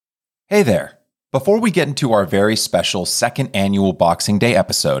Hey there. Before we get into our very special second annual Boxing Day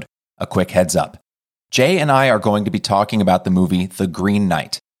episode, a quick heads up. Jay and I are going to be talking about the movie The Green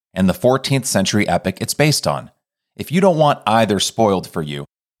Knight and the 14th century epic it's based on. If you don't want either spoiled for you,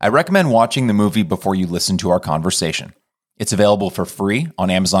 I recommend watching the movie before you listen to our conversation. It's available for free on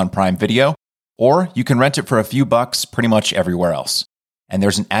Amazon Prime Video, or you can rent it for a few bucks pretty much everywhere else. And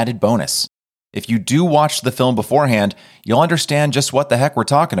there's an added bonus. If you do watch the film beforehand, you'll understand just what the heck we're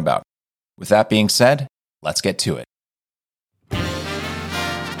talking about. With that being said, let's get to it.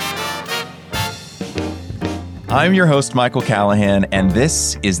 I'm your host, Michael Callahan, and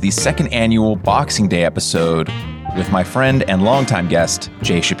this is the second annual Boxing Day episode with my friend and longtime guest,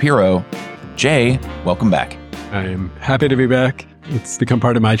 Jay Shapiro. Jay, welcome back. I'm happy to be back. It's become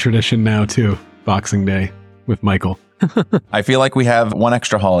part of my tradition now, too, Boxing Day with Michael. I feel like we have one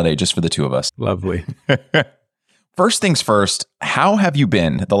extra holiday just for the two of us. Lovely. First things first, how have you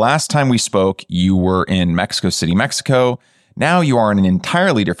been? The last time we spoke, you were in Mexico City, Mexico. Now you are in an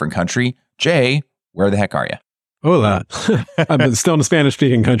entirely different country. Jay, where the heck are you? Hola. I'm still in a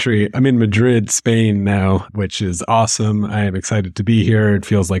Spanish-speaking country. I'm in Madrid, Spain now, which is awesome. I am excited to be here. It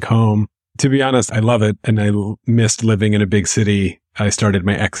feels like home. To be honest, I love it, and I missed living in a big city. I started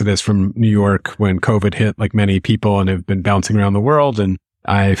my exodus from New York when COVID hit, like many people, and have been bouncing around the world, and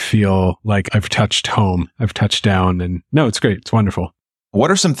I feel like I've touched home. I've touched down, and no, it's great. It's wonderful.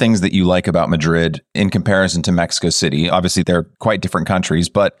 What are some things that you like about Madrid in comparison to Mexico City? Obviously, they're quite different countries,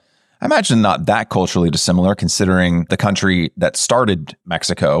 but I imagine not that culturally dissimilar considering the country that started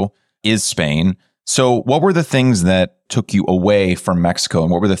Mexico is Spain. So what were the things that took you away from Mexico,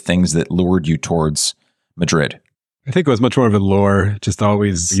 and what were the things that lured you towards Madrid? I think it was much more of a lure. Just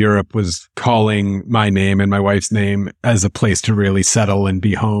always Europe was calling my name and my wife's name as a place to really settle and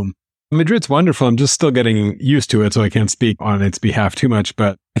be home. Madrid's wonderful. I'm just still getting used to it, so I can't speak on its behalf too much.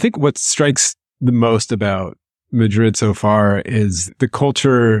 But I think what strikes the most about Madrid so far is the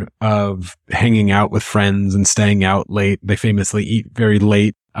culture of hanging out with friends and staying out late. They famously eat very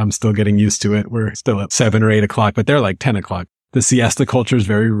late. I'm still getting used to it. We're still at 7 or 8 o'clock, but they're like 10 o'clock. The siesta culture is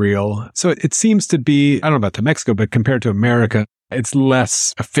very real. So it seems to be, I don't know about to Mexico, but compared to America, it's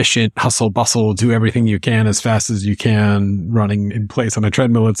less efficient, hustle, bustle, do everything you can as fast as you can, running in place on a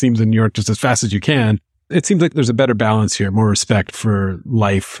treadmill. It seems in New York just as fast as you can. It seems like there's a better balance here, more respect for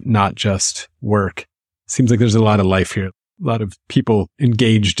life, not just work. Seems like there's a lot of life here. A lot of people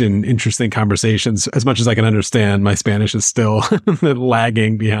engaged in interesting conversations. As much as I can understand, my Spanish is still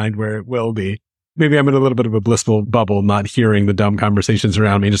lagging behind where it will be. Maybe I'm in a little bit of a blissful bubble, not hearing the dumb conversations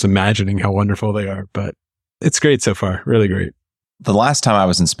around me, just imagining how wonderful they are. But it's great so far. Really great. The last time I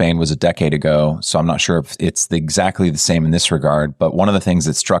was in Spain was a decade ago, so I'm not sure if it's exactly the same in this regard. But one of the things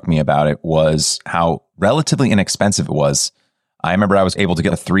that struck me about it was how relatively inexpensive it was. I remember I was able to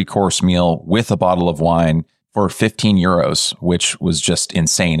get a 3-course meal with a bottle of wine for 15 euros, which was just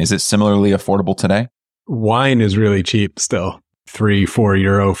insane. Is it similarly affordable today? Wine is really cheap still. 3-4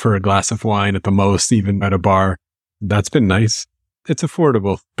 euro for a glass of wine at the most, even at a bar. That's been nice. It's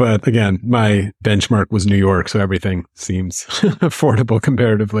affordable. But again, my benchmark was New York, so everything seems affordable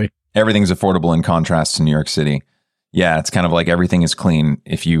comparatively. Everything's affordable in contrast to New York City. Yeah, it's kind of like everything is clean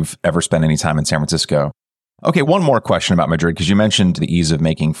if you've ever spent any time in San Francisco. Okay, one more question about Madrid, because you mentioned the ease of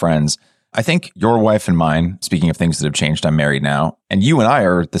making friends. I think your wife and mine, speaking of things that have changed, I'm married now, and you and I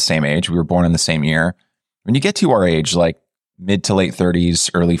are the same age. We were born in the same year. When you get to our age, like mid to late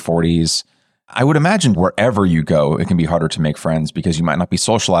 30s, early 40s, I would imagine wherever you go, it can be harder to make friends because you might not be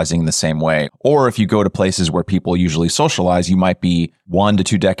socializing in the same way. Or if you go to places where people usually socialize, you might be 1 to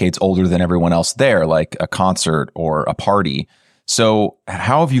 2 decades older than everyone else there, like a concert or a party. So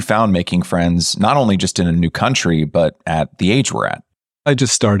how have you found making friends, not only just in a new country, but at the age we're at? I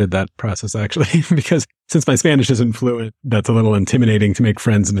just started that process, actually, because since my Spanish isn't fluent, that's a little intimidating to make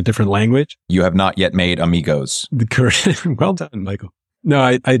friends in a different language. You have not yet made amigos. Well done, Michael.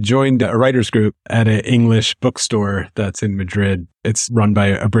 No, I joined a writer's group at an English bookstore that's in Madrid. It's run by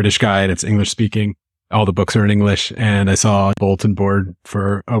a British guy and it's English speaking. All the books are in English. And I saw a bulletin board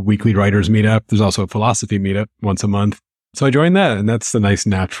for a weekly writers meetup. There's also a philosophy meetup once a month. So I joined that, and that's the nice,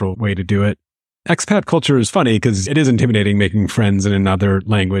 natural way to do it. Expat culture is funny because it is intimidating making friends in another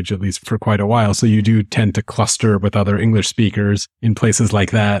language, at least for quite a while. So you do tend to cluster with other English speakers in places like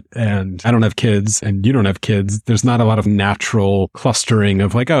that. And I don't have kids and you don't have kids. There's not a lot of natural clustering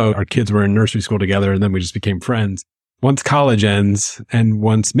of like, oh, our kids were in nursery school together and then we just became friends. Once college ends and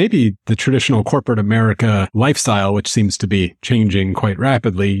once maybe the traditional corporate America lifestyle, which seems to be changing quite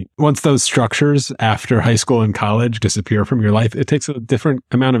rapidly, once those structures after high school and college disappear from your life, it takes a different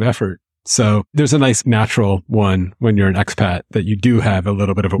amount of effort. So there's a nice natural one when you're an expat that you do have a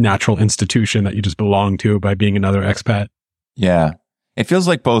little bit of a natural institution that you just belong to by being another expat. Yeah. It feels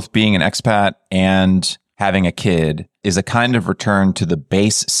like both being an expat and having a kid is a kind of return to the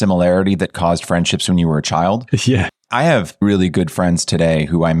base similarity that caused friendships when you were a child. Yeah. I have really good friends today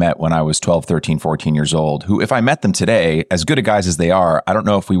who I met when I was 12, 13, 14 years old, who if I met them today, as good a guys as they are, I don't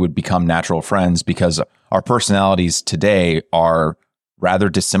know if we would become natural friends because our personalities today are rather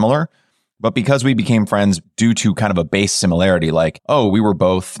dissimilar. But because we became friends due to kind of a base similarity, like, oh, we were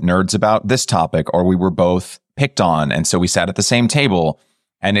both nerds about this topic, or we were both picked on, and so we sat at the same table,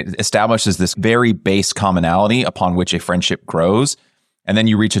 and it establishes this very base commonality upon which a friendship grows. And then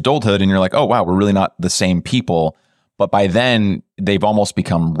you reach adulthood and you're like, oh, wow, we're really not the same people. But by then, they've almost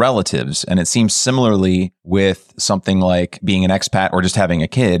become relatives. And it seems similarly with something like being an expat or just having a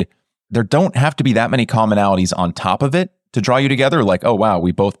kid. There don't have to be that many commonalities on top of it to draw you together. Like, oh, wow,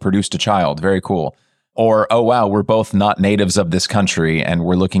 we both produced a child. Very cool. Or, oh, wow, we're both not natives of this country and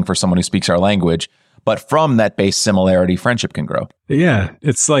we're looking for someone who speaks our language. But from that base similarity, friendship can grow. Yeah.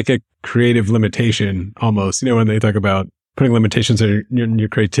 It's like a creative limitation almost. When they talk about putting limitations in your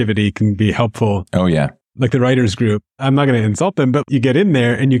creativity can be helpful. Oh, yeah. Like the writers group, I'm not going to insult them, but you get in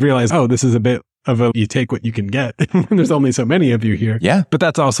there and you realize, oh, this is a bit of you take what you can get. There's only so many of you here. Yeah. But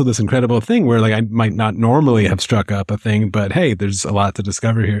that's also this incredible thing where like I might not normally have struck up a thing, but hey, there's a lot to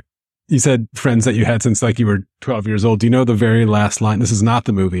discover here. You said friends that you had since like you were 12 years old. Do you know the very last line? This is not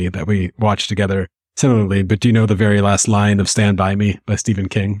the movie that we watched together similarly, but do you know the very last line of Stand By Me by Stephen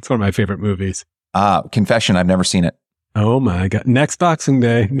King? It's one of my favorite movies. Confession, I've never seen it. Oh my God. Next Boxing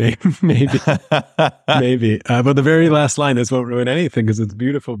Day, maybe. Maybe. But the very last line, this won't ruin anything because it's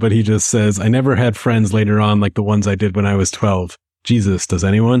beautiful. But he just says, I never had friends later on like the ones I did when I was 12. Jesus, does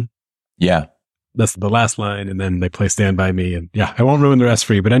anyone? Yeah. That's the last line. And then they play Stand By Me. And yeah, I won't ruin the rest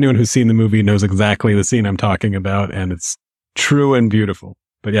for you. But anyone who's seen the movie knows exactly the scene I'm talking about. And it's true and beautiful.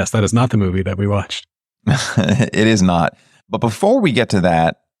 But yes, that is not the movie that we watched. It is not. But before we get to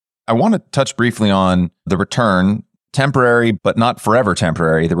that, I want to touch briefly on the return, temporary, but not forever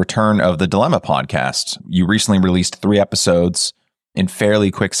temporary, the return of the Dilemma podcast. You recently released 3 episodes in fairly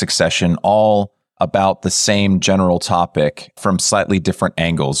quick succession, all about the same general topic from slightly different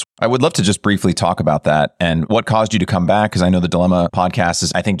angles. I would love to just briefly talk about that and what caused you to come back, because I know the Dilemma podcast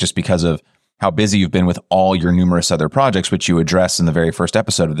is, I think, just because of how busy you've been with all your numerous other projects, which you address in the very first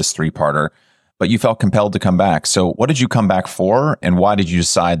episode of this 3-parter, but you felt compelled to come back. So what did you come back for, and why did you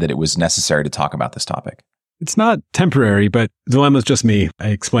decide that it was necessary to talk about this topic? It's not temporary, but Dilemma's just me. I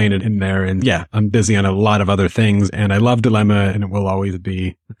explain it in there. And yeah, I'm busy on a lot of other things and I love Dilemma and it will always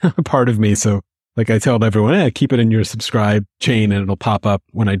be a part of me. So like I tell everyone, keep it in your subscribe chain and it'll pop up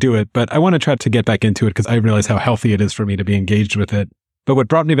when I do it. But I want to try to get back into it because I realize how healthy it is for me to be engaged with it. But what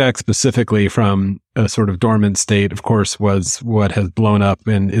brought me back specifically from a sort of dormant state, of course, was what has blown up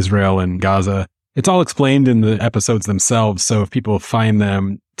in Israel and Gaza. It's all explained in the episodes themselves. So if people find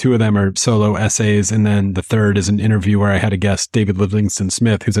them, 2 of them are solo essays. And then the 3rd is an interview where I had a guest, David Livingston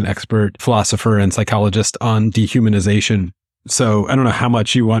Smith, who's an expert philosopher and psychologist on dehumanization. So I don't know how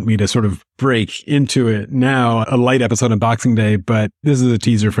much you want me to sort of break into it now, a light episode on Boxing Day, but this is a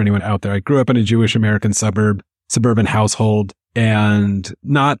teaser for anyone out there. I grew up in a Jewish American suburban household, and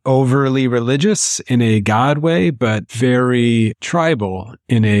not overly religious in a God way, but very tribal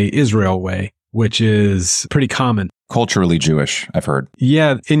in a Israel way, which is pretty common. Culturally Jewish, I've heard.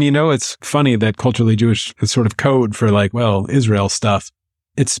 Yeah. And it's funny that culturally Jewish is sort of code for like, well, Israel stuff.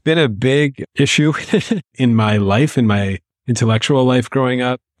 It's been a big issue in my life, in my intellectual life growing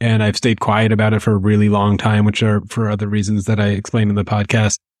up. And I've stayed quiet about it for a really long time, which are for other reasons that I explained in the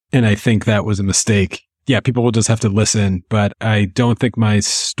podcast. And I think that was a mistake. Yeah, people will just have to listen, but I don't think my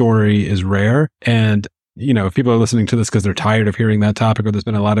story is rare. And, if people are listening to this because they're tired of hearing that topic or there's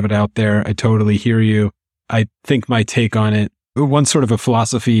been a lot of it out there, I totally hear you. I think my take on it, one sort of a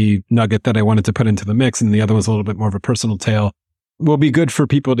philosophy nugget that I wanted to put into the mix, and the other was a little bit more of a personal tale, will be good for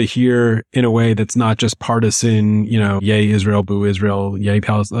people to hear in a way that's not just partisan, yay Israel, boo Israel, yay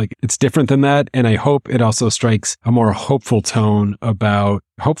Palestine. Like it's different than that. And I hope it also strikes a more hopeful tone about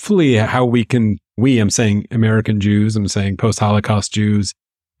hopefully how I'm saying American Jews, I'm saying post-Holocaust Jews,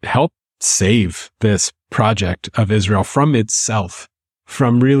 help save this project of Israel from itself,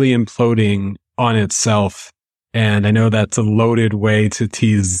 from really imploding on itself. And I know that's a loaded way to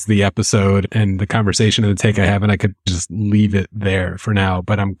tease the episode and the conversation and the take I have, and I could just leave it there for now.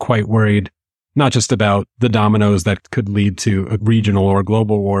 But I'm quite worried, not just about the dominoes that could lead to a regional or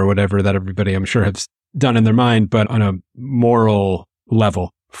global war or whatever that everybody I'm sure has done in their mind, but on a moral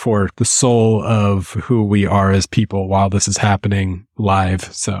level. for the soul of who we are as people while this is happening live.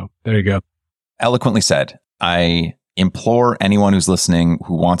 So there you go. Eloquently said. I implore anyone who's listening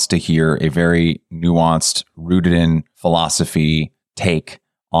who wants to hear a very nuanced, rooted in philosophy take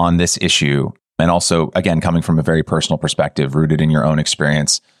on this issue. And also, again, coming from a very personal perspective, rooted in your own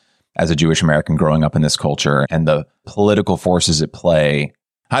experience as a Jewish American growing up in this culture and the political forces at play,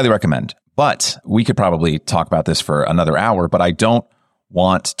 highly recommend. But we could probably talk about this for another hour, but I don't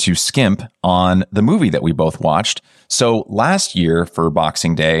want to skimp on the movie that we both watched. So last year for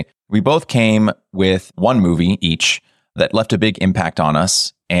Boxing Day, we both came with one movie each that left a big impact on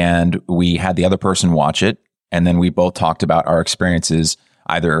us, and we had the other person watch it, and then we both talked about our experiences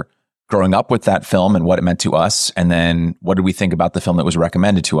either growing up with that film and what it meant to us, and then what did we think about the film that was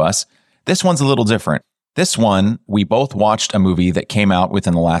recommended to us. This one's a little different. This one, we both watched a movie that came out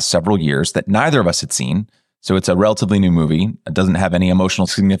within the last several years that neither of us had seen. So it's a relatively new movie. It doesn't have any emotional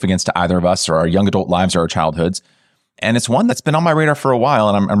significance to either of us or our young adult lives or our childhoods. And it's one that's been on my radar for a while,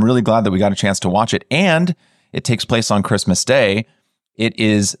 and I'm really glad that we got a chance to watch it. And it takes place on Christmas Day. It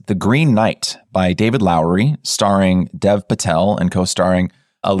is The Green Knight by David Lowery, starring Dev Patel and co-starring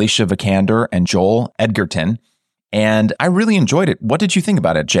Alicia Vikander and Joel Edgerton. And I really enjoyed it. What did you think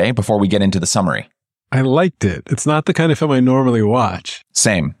about it, Jay, before we get into the summary? I liked it. It's not the kind of film I normally watch.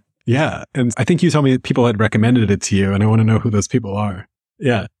 Same. Yeah. And I think you told me that people had recommended it to you, and I want to know who those people are.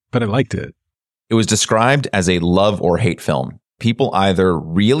 Yeah. But I liked it. It was described as a love or hate film. People either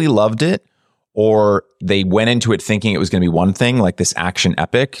really loved it or they went into it thinking it was going to be one thing, like this action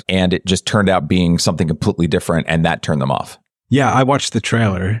epic, and it just turned out being something completely different, and that turned them off. Yeah, I watched the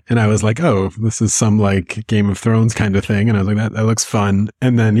trailer and I was like, oh, this is some like Game of Thrones kind of thing. And I was like, that looks fun.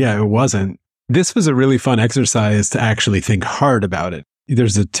 And then, yeah, it wasn't. This was a really fun exercise to actually think hard about it.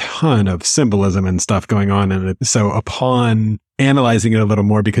 There's a ton of symbolism and stuff going on in it. So upon analyzing it a little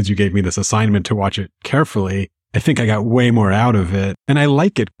more, because you gave me this assignment to watch it carefully, I think I got way more out of it. And I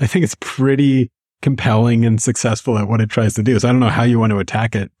like it. I think it's pretty compelling and successful at what it tries to do. So I don't know how you want to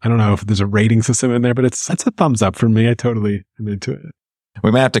attack it. I don't know if there's a rating system in there, but that's a thumbs up for me. I totally am into it.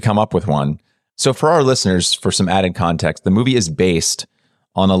 We may have to come up with one. So for our listeners, for some added context, the movie is based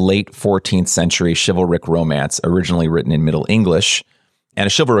on a late 14th century chivalric romance, originally written in Middle English. And a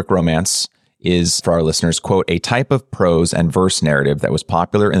chivalric romance is, for our listeners, quote, a type of prose and verse narrative that was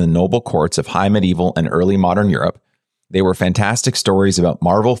popular in the noble courts of high medieval and early modern Europe. They were fantastic stories about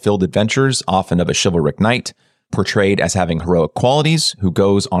marvel-filled adventures, often of a chivalric knight, portrayed as having heroic qualities, who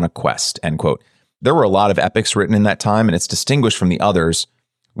goes on a quest, end quote. There were a lot of epics written in that time, and it's distinguished from the others,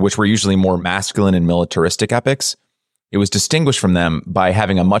 which were usually more masculine and militaristic epics. It was distinguished from them by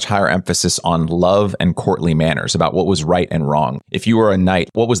having a much higher emphasis on love and courtly manners, about what was right and wrong. If you were a knight,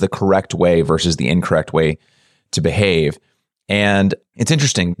 what was the correct way versus the incorrect way to behave? And it's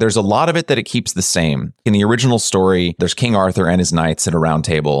interesting. There's a lot of it that it keeps the same. In the original story, there's King Arthur and his knights at a round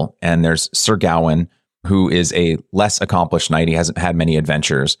table, and there's Sir Gawain, who is a less accomplished knight. He hasn't had many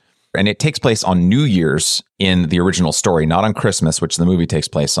adventures. And it takes place on New Year's in the original story, not on Christmas, which the movie takes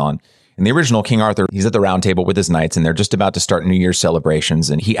place on. In the original, King Arthur, he's at the round table with his knights, and they're just about to start New Year's celebrations.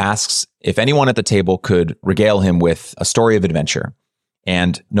 And he asks if anyone at the table could regale him with a story of adventure.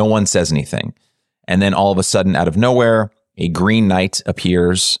 And no one says anything. And then all of a sudden, out of nowhere, a green knight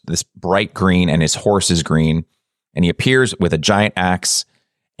appears, this bright green, and his horse is green. And he appears with a giant axe,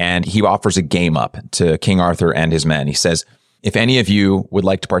 and he offers a game up to King Arthur and his men. He says, if any of you would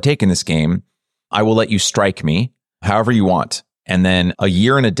like to partake in this game, I will let you strike me however you want. And then a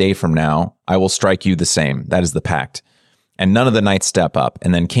year and a day from now, I will strike you the same. That is the pact. And none of the knights step up.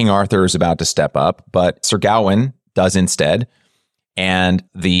 And then King Arthur is about to step up, but Sir Gawain does instead. And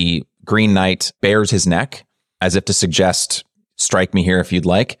the Green Knight bares his neck as if to suggest, strike me here if you'd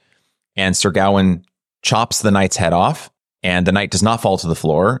like. And Sir Gawain chops the knight's head off. And the knight does not fall to the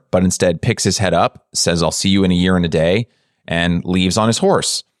floor, but instead picks his head up, says, I'll see you in a year and a day, and leaves on his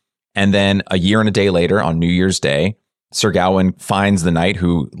horse. And then a year and a day later, on New Year's Day, Sir Gawain finds the knight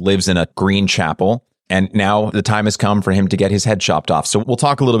who lives in a green chapel, and now the time has come for him to get his head chopped off. So we'll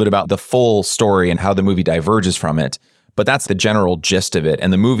talk a little bit about the full story and how the movie diverges from it, but that's the general gist of it.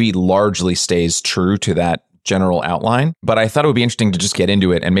 And the movie largely stays true to that general outline. But I thought it would be interesting to just get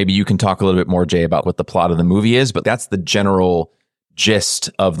into it, and maybe you can talk a little bit more, Jay, about what the plot of the movie is, but that's the general gist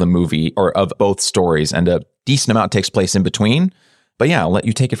of the movie, or of both stories, and a decent amount takes place in between. But yeah, I'll let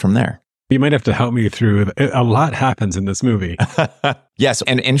you take it from there. You might have to help me through. A lot happens in this movie. Yes.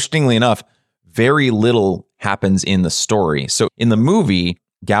 And interestingly enough, very little happens in the story. So in the movie,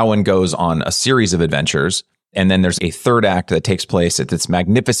 Gawain goes on a series of adventures. And then there's a third act that takes place at this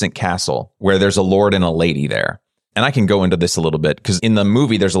magnificent castle where there's a lord and a lady there. And I can go into this a little bit because in the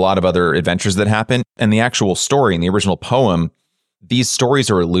movie, there's a lot of other adventures that happen. And the actual story in the original poem, these stories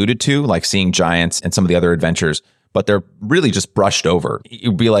are alluded to, like seeing giants and some of the other adventures, but they're really just brushed over.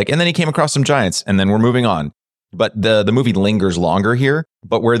 You'd be like, and then he came across some giants and then we're moving on. But the movie lingers longer here.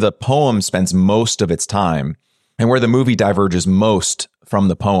 But where the poem spends most of its time and where the movie diverges most from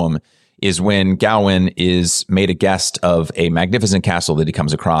the poem is when Gawain is made a guest of a magnificent castle that he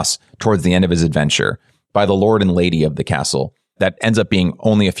comes across towards the end of his adventure by the lord and lady of the castle that ends up being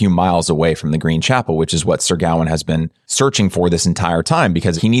only a few miles away from the Green Chapel, which is what Sir Gawain has been searching for this entire time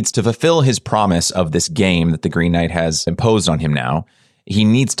because he needs to fulfill his promise of this game that the Green Knight has imposed on him now. He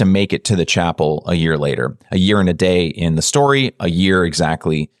needs to make it to the chapel a year later, a year and a day in the story, a year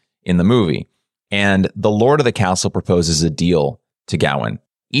exactly in the movie. And the lord of the castle proposes a deal to Gawain.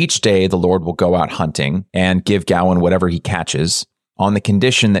 Each day, the lord will go out hunting and give Gawain whatever he catches on the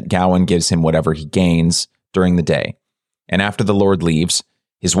condition that Gawain gives him whatever he gains during the day. And after the lord leaves,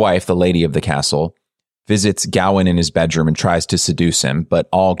 his wife, the lady of the castle, visits Gawain in his bedroom and tries to seduce him, but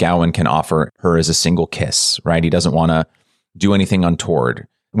all Gawain can offer her is a single kiss, right? He doesn't want to do anything untoward.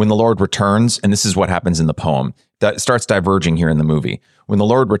 When the Lord returns, and this is what happens in the poem, that starts diverging here in the movie. When the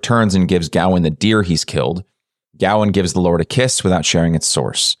Lord returns and gives Gawain the deer he's killed, Gawain gives the Lord a kiss without sharing its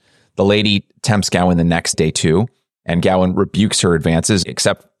source. The lady tempts Gawain the next day too, and Gawain rebukes her advances,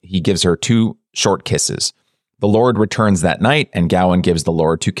 except he gives her 2 short kisses. The Lord returns that night, and Gawain gives the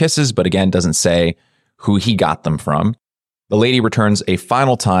Lord 2 kisses, but again doesn't say who he got them from. The lady returns a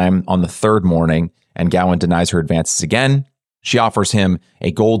final time on the 3rd morning, and Gawain denies her advances again. She offers him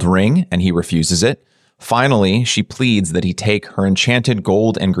a gold ring, and he refuses it. Finally, she pleads that he take her enchanted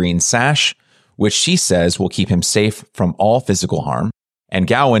gold and green sash, which she says will keep him safe from all physical harm. And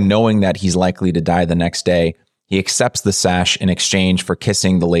Gawain, knowing that he's likely to die the next day, he accepts the sash in exchange for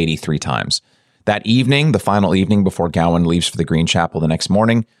kissing the lady 3 times. That evening, the final evening before Gawain leaves for the Green Chapel the next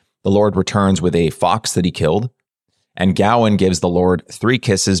morning, the Lord returns with a fox that he killed, and Gawain gives the Lord 3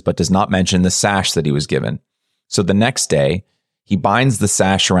 kisses but does not mention the sash that he was given. So the next day, he binds the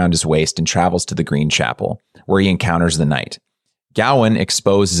sash around his waist and travels to the Green Chapel, where he encounters the knight. Gawain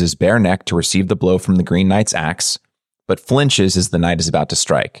exposes his bare neck to receive the blow from the Green Knight's axe, but flinches as the knight is about to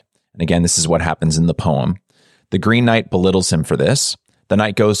strike. And again, this is what happens in the poem. The Green Knight belittles him for this. The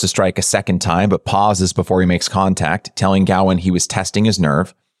knight goes to strike a second time, but pauses before he makes contact, telling Gawain he was testing his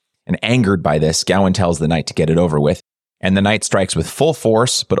nerve. And angered by this, Gawain tells the knight to get it over with, and the knight strikes with full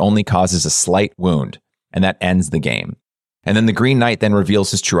force, but only causes a slight wound, and that ends the game. And then the Green Knight then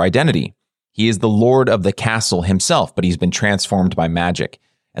reveals his true identity. He is the lord of the castle himself, but he's been transformed by magic.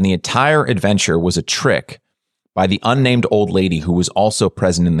 And the entire adventure was a trick by the unnamed old lady who was also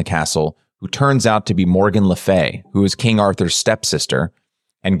present in the castle, who turns out to be Morgan Le Fay, who is King Arthur's stepsister.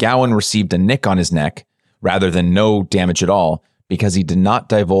 And Gawain received a nick on his neck, rather than no damage at all, because he did not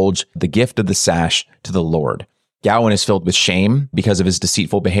divulge the gift of the sash to the Lord. Gawain is filled with shame because of his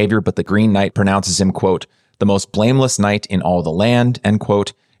deceitful behavior, but the Green Knight pronounces him, quote, the most blameless knight in all the land, end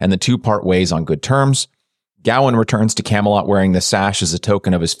quote, and the 2 part ways on good terms. Gawain returns to Camelot wearing the sash as a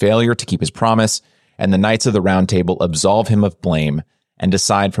token of his failure to keep his promise, and the Knights of the Round Table absolve him of blame and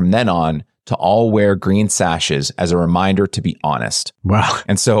decide from then on to all wear green sashes as a reminder to be honest. Wow.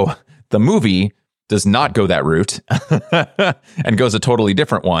 And so the movie does not go that route and goes a totally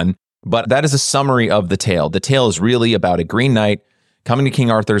different one, but that is a summary of the tale. The tale is really about a Green Knight coming to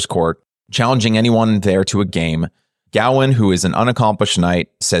King Arthur's court, challenging anyone there to a game. Gawain, who is an unaccomplished knight,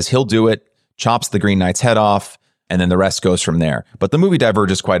 says he'll do it, chops the Green Knight's head off, and then the rest goes from there. But the movie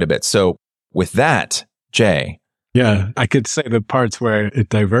diverges quite a bit. So with that, Jay. Yeah, I could say the parts where it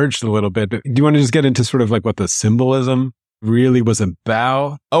diverged a little bit. But do you want to just get into sort of like what the symbolism really was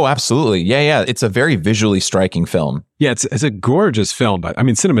about? Oh, absolutely. Yeah. It's a very visually striking film. Yeah, it's a gorgeous film. But I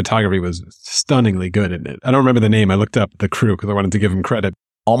mean, cinematography was stunningly good in it. I don't remember the name. I looked up the crew because I wanted to give them credit.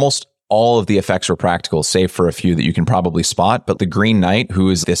 Almost all of the effects were practical, save for a few that you can probably spot. But the Green Knight, who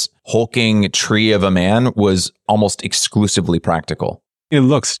is this hulking tree of a man, was almost exclusively practical. It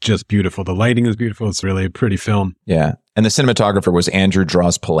looks just beautiful. The lighting is beautiful. It's really a pretty film. Yeah. And the cinematographer was Andrew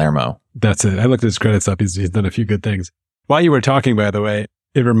Draws Palermo. That's it. I looked at his credits up. He's done a few good things. While you were talking, by the way,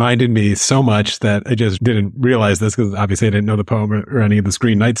 it reminded me so much that I just didn't realize this because obviously I didn't know the poem or any of the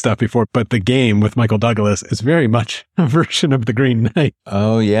Green Knight stuff before. But the game with Michael Douglas is very much a version of the Green Knight.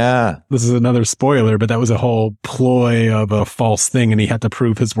 Oh, yeah. This is another spoiler, but that was a whole ploy of a false thing. And he had to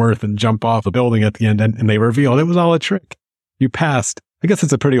prove his worth and jump off a building at the end. And they revealed it was all a trick. You passed. I guess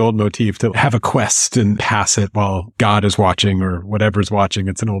it's a pretty old motif to have a quest and pass it while God is watching or whatever's watching.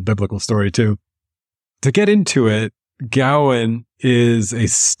 It's an old biblical story too. To get into it, Gowan is a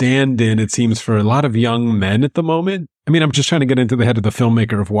stand-in, it seems, for a lot of young men at the moment. I mean, I'm just trying to get into the head of the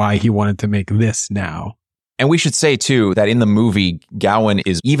filmmaker of why he wanted to make this now. And we should say, too, that in the movie, Gowan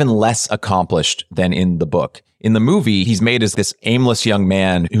is even less accomplished than in the book. In the movie, he's made as this aimless young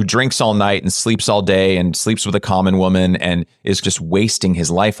man who drinks all night and sleeps all day and sleeps with a common woman and is just wasting his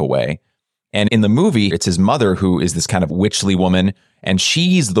life away. And in the movie, it's his mother who is this kind of witchly woman, and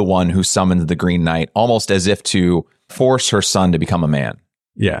she's the one who summoned the Green Knight, almost as if to force her son to become a man.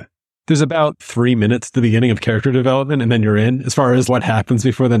 Yeah. There's about 3 minutes at the beginning of character development, and then you're in. As far as what happens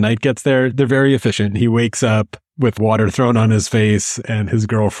before the knight gets there, they're very efficient. He wakes up with water thrown on his face and his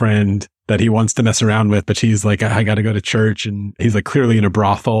girlfriend that he wants to mess around with, but she's like, I got to go to church. And he's like clearly in a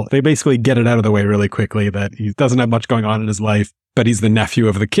brothel. They basically get it out of the way really quickly that he doesn't have much going on in his life, but he's the nephew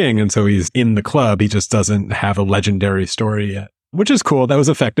of the king. And so he's in the club. He just doesn't have a legendary story yet, which is cool. That was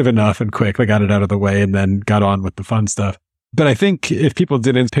effective enough and quick. They got it out of the way and then got on with the fun stuff. But I think if people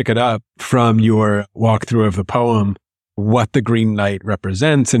didn't pick it up from your walkthrough of the poem, what the Green Knight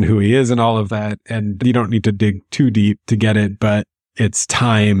represents and who he is and all of that, and you don't need to dig too deep to get it, but it's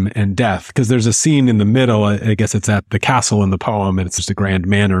time and death. Because there's a scene in the middle, I guess it's at the castle in the poem, and it's just a grand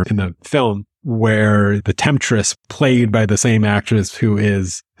manor in the film, where the temptress, played by the same actress who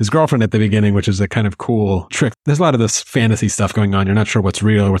is his girlfriend at the beginning, which is a kind of cool trick. There's a lot of this fantasy stuff going on. You're not sure what's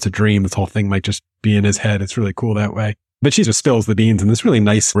real or what's a dream. This whole thing might just be in his head. It's really cool that way. But she just spills the beans in this really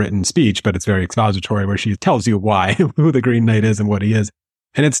nice written speech, but it's very expository where she tells you why, who the Green Knight is and what he is.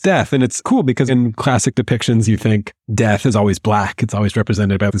 And it's death. And it's cool because in classic depictions, you think death is always black. It's always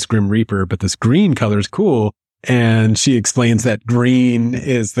represented by this Grim Reaper, but this green color is cool. And she explains that green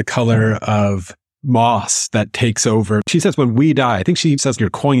is the color of moss that takes over. She says when we die, I think she says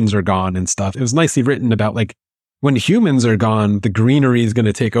your coins are gone and stuff. It was nicely written about like, when humans are gone, the greenery is going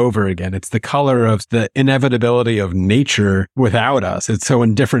to take over again. It's the color of the inevitability of nature without us. It's so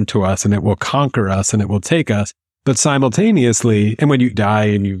indifferent to us and it will conquer us and it will take us. But simultaneously, and when you die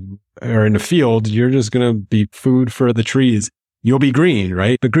and you are in a field, you're just going to be food for the trees. You'll be green,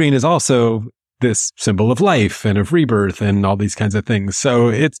 right? The green is also this symbol of life and of rebirth and all these kinds of things. So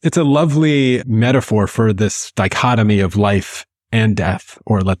it's a lovely metaphor for this dichotomy of life and death,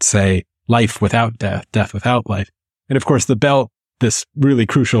 or let's say life without death, death without life. And of course, the belt, this really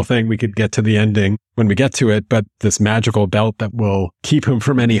crucial thing, we could get to the ending when we get to it, but this magical belt that will keep him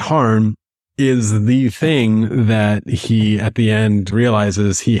from any harm is the thing that he, at the end,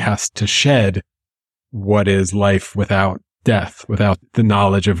 realizes he has to shed what is life without death, without the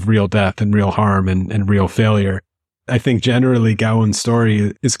knowledge of real death and real harm and real failure. I think generally Gowan's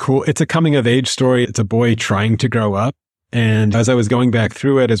story is cool. It's a coming of age story. It's a boy trying to grow up. And as I was going back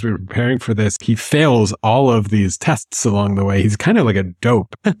through it, as we were preparing for this, he fails all of these tests along the way. He's kind of like a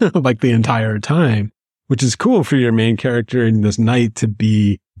dope, like the entire time, which is cool for your main character in this knight to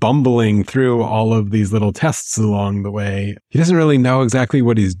be bumbling through all of these little tests along the way. He doesn't really know exactly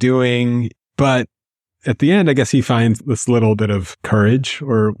what he's doing, but at the end, I guess he finds this little bit of courage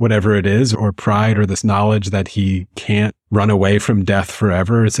or whatever it is, or pride, or this knowledge that he can't run away from death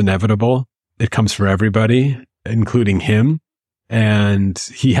forever. It's inevitable. It comes for everybody, including him. And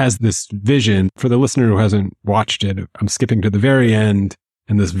he has this vision. For the listener who hasn't watched it, I'm skipping to the very end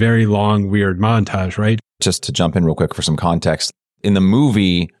in this very long, weird montage, right? Just to jump in real quick for some context. In the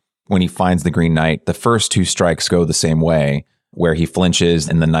movie, when he finds the Green Knight, the first two strikes go the same way, where he flinches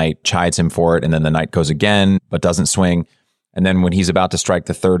and the knight chides him for it. And then the knight goes again, but doesn't swing. And then when he's about to strike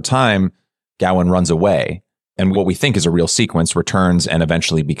the third time, Gowan runs away. And what we think is a real sequence returns and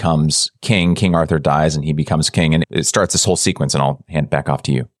eventually becomes king. King Arthur dies and he becomes king. And it starts this whole sequence, and I'll hand it back off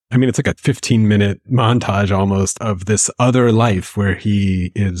to you. I mean, it's like a 15-minute montage almost of this other life where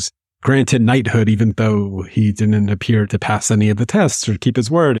he is granted knighthood, even though he didn't appear to pass any of the tests or keep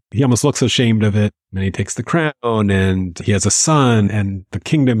his word. He almost looks ashamed of it. And he takes the crown and he has a son, and the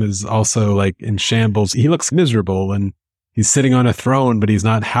kingdom is also like in shambles. He looks miserable and he's sitting on a throne, but he's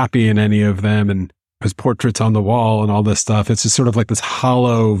not happy in any of them. And his portraits on the wall and all this stuff. It's just sort of like this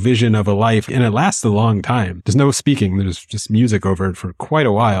hollow vision of a life. And it lasts a long time. There's no speaking. There's just music over it for quite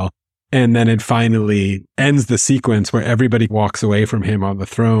a while. And then it finally ends the sequence where everybody walks away from him on the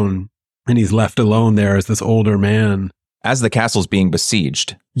throne and he's left alone there as this older man. As the castle's being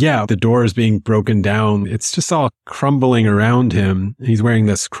besieged. Yeah, the door is being broken down. It's just all crumbling around him. He's wearing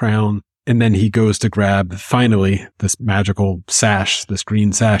this crown. And then he goes to grab, finally, this magical sash, this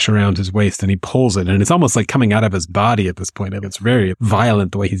green sash around his waist, and he pulls it. And it's almost like coming out of his body at this point. It's very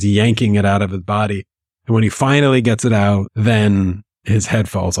violent the way he's yanking it out of his body. And when he finally gets it out, then his head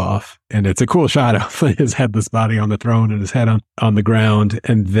falls off. And it's a cool shot of his headless body on the throne and his head on the ground.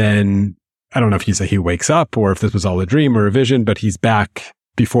 And then I don't know if you say he wakes up or if this was all a dream or a vision, but he's back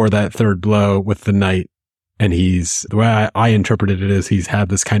before that third blow with the knight. And the way I interpreted it is he's had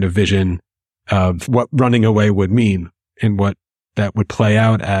this kind of vision of what running away would mean and what that would play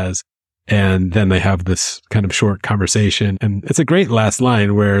out as. And then they have this kind of short conversation. And it's a great last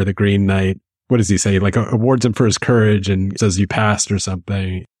line where the Green Knight, what does he say? Like awards him for his courage and says, "You passed," or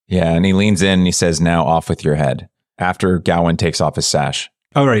something. Yeah. And he leans in and he says, "Now off with your head," after Gawain takes off his sash.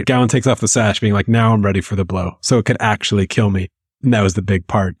 Oh, right. Gawain takes off the sash being like, now I'm ready for the blow. So it could actually kill me. And that was the big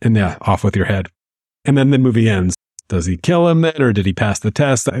part. And yeah, off with your head. And then the movie ends. Does he kill him then, or did he pass the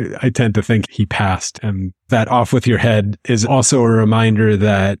test? I tend to think he passed. And that off with your head is also a reminder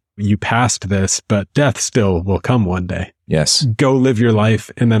that you passed this, but death still will come one day. Yes. Go live your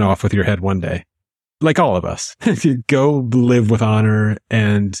life and then off with your head one day. Like all of us. Go live with honor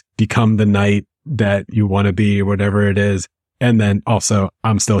and become the knight that you want to be, or whatever it is. And then also,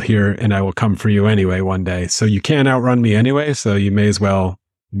 I'm still here and I will come for you anyway one day. So you can't outrun me anyway. So you may as well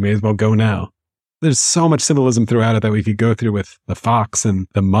go now. There's so much symbolism throughout it that we could go through with the fox and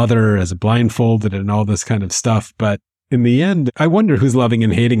the mother as blindfolded and all this kind of stuff. But in the end, I wonder who's loving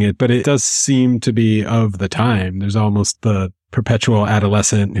and hating it, but it does seem to be of the time. There's almost the perpetual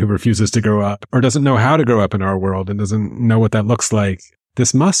adolescent who refuses to grow up or doesn't know how to grow up in our world and doesn't know what that looks like.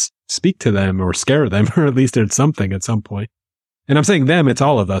 This must speak to them or scare them, or at least it's something at some point. And I'm saying them, it's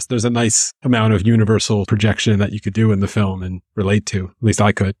all of us. There's a nice amount of universal projection that you could do in the film and relate to. At least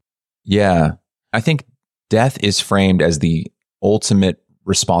I could. Yeah. I think death is framed as the ultimate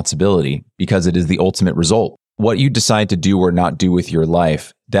responsibility because it is the ultimate result. What you decide to do or not do with your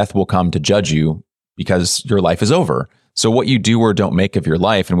life, death will come to judge you because your life is over. So what you do or don't make of your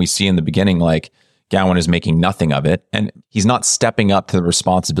life, and we see in the beginning, like Gawain is making nothing of it, and he's not stepping up to the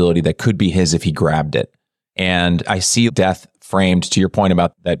responsibility that could be his if he grabbed it. And I see death framed, to your point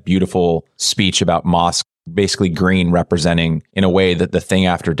about that beautiful speech about moss, basically green representing in a way that the thing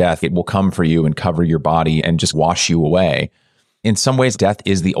after death, it will come for you and cover your body and just wash you away. In some ways, death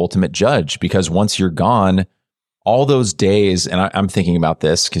is the ultimate judge because once you're gone, all those days, and I'm thinking about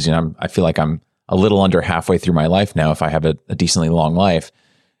this because I feel like I'm a little under halfway through my life now if I have a decently long life.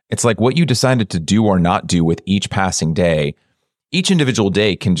 It's like what you decided to do or not do with each passing day. Each individual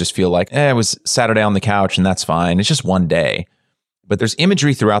day can just feel like, it was Saturday on the couch and that's fine. It's just one day. But there's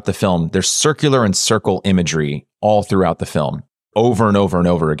imagery throughout the film. There's circular and circle imagery all throughout the film, over and over and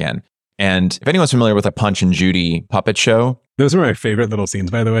over again. And if anyone's familiar with a Punch and Judy puppet show. Those were my favorite little scenes,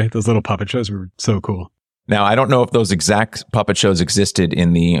 by the way. Those little puppet shows were so cool. Now, I don't know if those exact puppet shows existed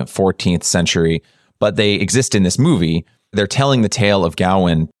in the 14th century, but they exist in this movie. They're telling the tale of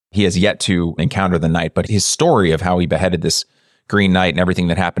Gawain. He has yet to encounter the knight, but his story of how he beheaded this Green Knight and everything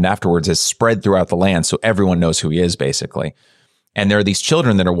that happened afterwards has spread throughout the land, so everyone knows who he is, basically. And there are these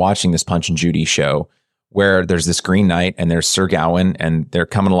children that are watching this Punch and Judy show where there's this Green Knight and there's Sir Gawain, and they're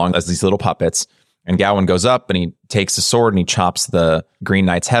coming along as these little puppets. And Gawain goes up and he takes a sword and he chops the Green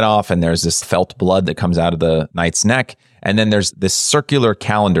Knight's head off, and there's this felt blood that comes out of the knight's neck. And then there's this circular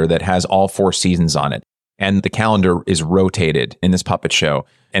calendar that has all 4 seasons on it. And the calendar is rotated in this puppet show,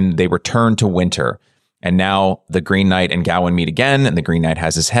 and they return to winter. And now the Green Knight and Gawain meet again, and the Green Knight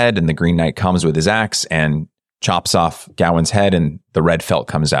has his head, and the Green Knight comes with his axe and chops off Gawain's head, and the red felt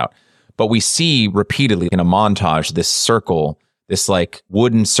comes out. But we see repeatedly in a montage this circle, this like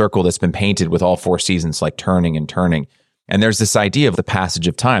wooden circle that's been painted with all 4 seasons, like turning and turning. And there's this idea of the passage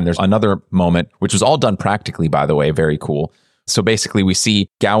of time. There's another moment, which was all done practically, by the way, very cool. So basically we see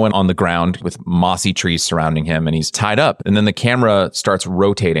Gawain on the ground with mossy trees surrounding him, and he's tied up. And then the camera starts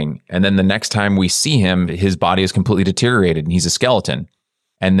rotating. And then the next time we see him, his body is completely deteriorated and he's a skeleton.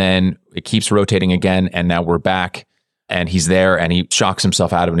 And then it keeps rotating again. And now we're back and he's there and he shocks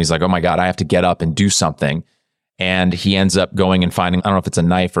himself out of it. And he's like, oh my God, I have to get up and do something. And he ends up going and finding, I don't know if it's a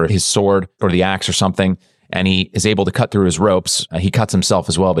knife or his sword or the axe or something. And he is able to cut through his ropes. He cuts himself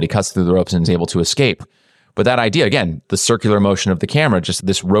as well, but he cuts through the ropes and is able to escape. But that idea, again, the circular motion of the camera, just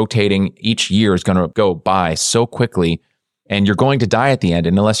this rotating each year is going to go by so quickly, and you're going to die at the end.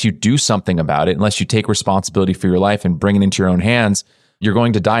 And unless you do something about it, unless you take responsibility for your life and bring it into your own hands, you're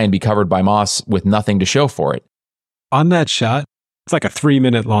going to die and be covered by moss with nothing to show for it. On that shot, it's like a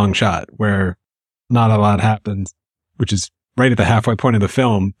 3-minute long shot where not a lot happens, which is right at the halfway point of the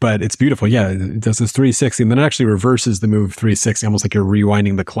film, but it's beautiful. Yeah, it does this 360, and then it actually reverses the move 360, almost like you're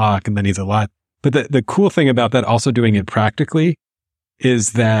rewinding the clock, and then he's alive. But the cool thing about that, also doing it practically,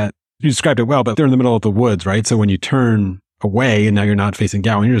 is that you described it well, but they're in the middle of the woods, right? So when you turn away and now you're not facing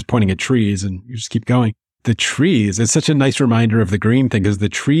Gawain, you're just pointing at trees and you just keep going. The trees, it's such a nice reminder of the green thing, because the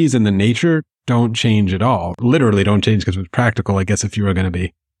trees and the nature don't change at all. Literally don't change because it's practical, I guess, if you were going to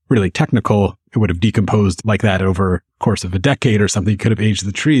be really technical, it would have decomposed like that over the course of a decade or something. You could have aged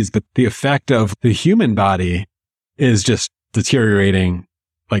the trees. But the effect of the human body is just deteriorating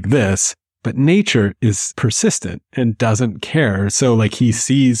like this. But nature is persistent and doesn't care. So like he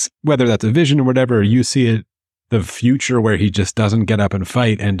sees, whether that's a vision or whatever, or you see it, the future where he just doesn't get up and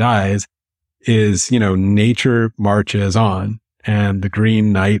fight and dies is, nature marches on and the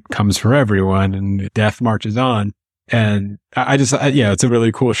green night comes for everyone and death marches on. And it's a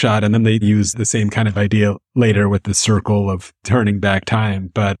really cool shot. And then they use the same kind of idea later with the circle of turning back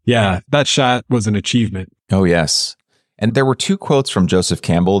time. But yeah, that shot was an achievement. Oh, yes. And there were two quotes from Joseph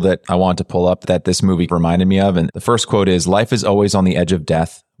Campbell that I want to pull up that this movie reminded me of. And the first quote is, "Life is always on the edge of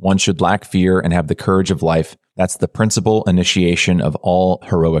death. One should lack fear and have the courage of life. That's the principal initiation of all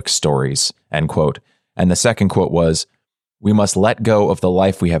heroic stories," end quote. And the second quote was, "We must let go of the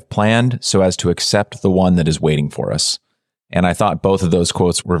life we have planned so as to accept the one that is waiting for us." And I thought both of those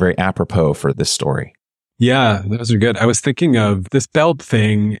quotes were very apropos for this story. Yeah, those are good. I was thinking of this belt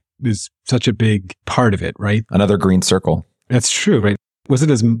thing is such a big part of it, right? Another green circle. That's true, right? Was it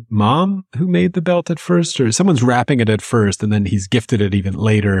his mom who made the belt at first, or someone's wrapping it at first and then he's gifted it even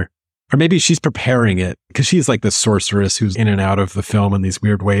later? Or maybe she's preparing it because she's like the sorceress who's in and out of the film in these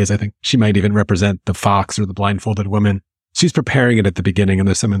weird ways. I think she might even represent the fox or the blindfolded woman. She's preparing it at the beginning and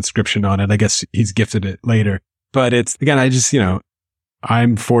there's some inscription on it. I guess he's gifted it later. But it's, again, I just,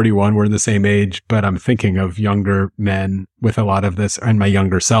 I'm 41, we're the same age, but I'm thinking of younger men with a lot of this and my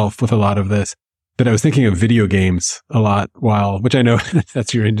younger self with a lot of this. But I was thinking of video games a lot which I know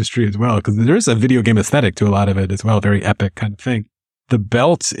that's your industry as well, because there is a video game aesthetic to a lot of it as well, very epic kind of thing. The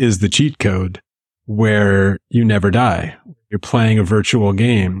belt is the cheat code where you never die. You're playing a virtual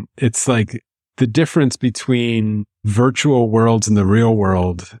game. It's like the difference between virtual worlds and the real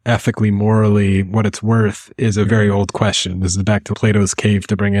world, ethically, morally, what it's worth is a very old question. This is back to Plato's cave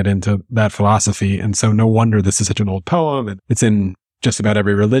to bring it into that philosophy. And so no wonder this is such an old poem. And it's in just about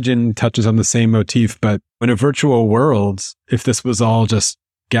every religion, touches on the same motif. But in a virtual world, if this was all just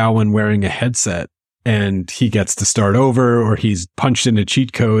Gowan wearing a headset and he gets to start over, or he's punched in a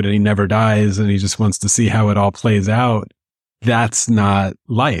cheat code and he never dies and he just wants to see how it all plays out, that's not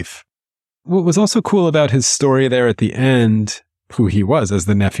life. What was also cool about his story there at the end, who he was as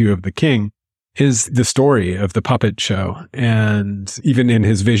the nephew of the king, is the story of the puppet show. And even in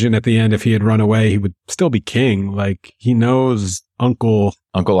his vision at the end, if he had run away, he would still be king. Like he knows Uncle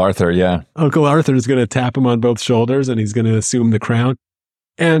Arthur, yeah. Uncle Arthur is going to tap him on both shoulders and he's going to assume the crown.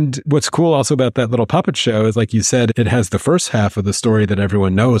 And what's cool also about that little puppet show is, like you said, it has the first half of the story that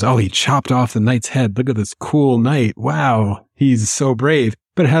everyone knows. Oh, he chopped off the knight's head. Look at this cool knight. Wow, he's so brave.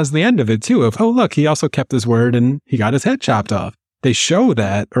 But it has the end of it too of, oh, look, he also kept his word and he got his head chopped off. They show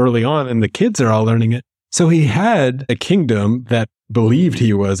that early on and the kids are all learning it. So he had a kingdom that believed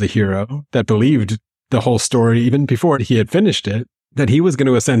he was a hero, that believed the whole story even before he had finished it, that he was going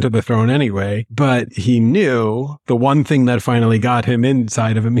to ascend to the throne anyway. But he knew the one thing that finally got him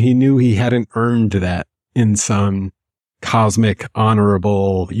inside of him, he knew he hadn't earned that in some cosmic,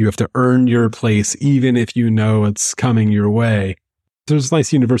 honorable, you have to earn your place even if you know it's coming your way. There's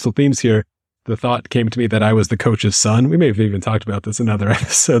nice universal themes here. The thought came to me that I was the coach's son. We may have even talked about this in other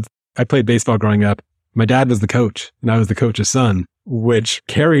episodes. I played baseball growing up. My dad was the coach and I was the coach's son, which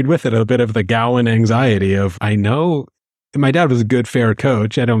carried with it a bit of the Gowan anxiety of, I know my dad was a good, fair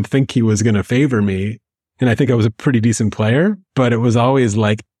coach. I don't think he was going to favor me. And I think I was a pretty decent player, but it was always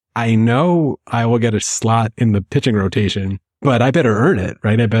like, I know I will get a slot in the pitching rotation, but I better earn it,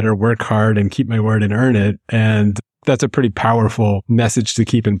 right? I better work hard and keep my word and earn it. And that's a pretty powerful message to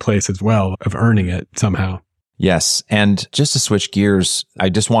keep in place as well, of earning it somehow. Yes. And just to switch gears, I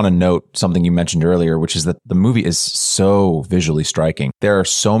just want to note something you mentioned earlier, which is that the movie is so visually striking. There are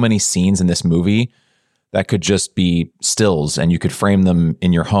so many scenes in this movie that could just be stills and you could frame them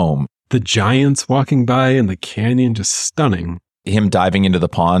in your home. The giants walking by in the canyon, just stunning. Him diving into the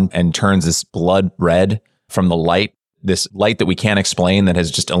pond and turns this blood red from the light. This light that we can't explain that has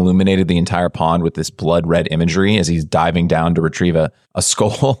just illuminated the entire pond with this blood red imagery as he's diving down to retrieve a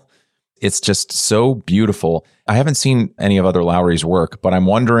skull. It's just so beautiful. I haven't seen any of other Lowry's work, but I'm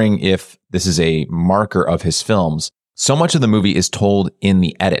wondering if this is a marker of his films. So much of the movie is told in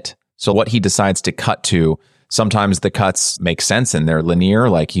the edit. So what he decides to cut to, sometimes the cuts make sense and they're linear,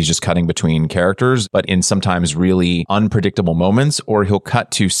 like he's just cutting between characters, but in sometimes really unpredictable moments, or he'll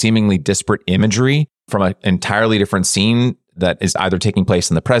cut to seemingly disparate imagery from an entirely different scene that is either taking place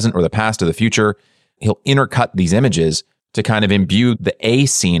in the present or the past or the future. He'll intercut these images to kind of imbue the A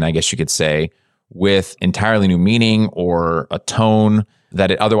scene, I guess you could say, with entirely new meaning or a tone.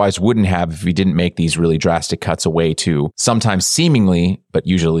 that it otherwise wouldn't have if we didn't make these really drastic cuts away to sometimes seemingly, but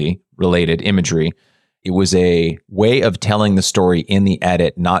usually related imagery. It was a way of telling the story in the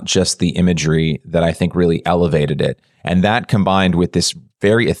edit, not just the imagery, that I think really elevated it. And that combined with this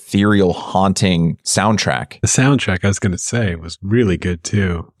very ethereal, haunting soundtrack. The soundtrack, I was going to say, was really good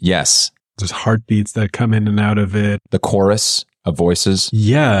too. Yes. There's heartbeats that come in and out of it. The chorus of voices.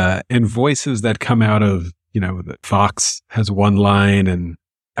 Yeah. And voices that come out of, the Fox has one line, and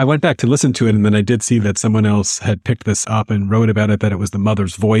I went back to listen to it, and then I did see that someone else had picked this up and wrote about it, that it was the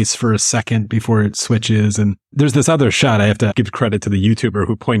mother's voice for a second before it switches. And there's this other shot. I have to give credit to the YouTuber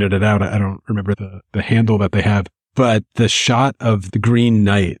who pointed it out. I don't remember the handle that they have, but the shot of the Green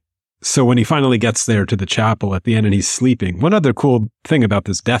Knight. So when he finally gets there to the chapel at the end and he's sleeping, one other cool thing about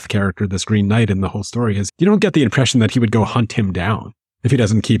this death character, this Green Knight in the whole story, is you don't get the impression that he would go hunt him down if he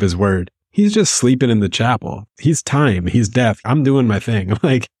doesn't keep his word. He's just sleeping in the chapel. He's time. He's death. I'm doing my thing.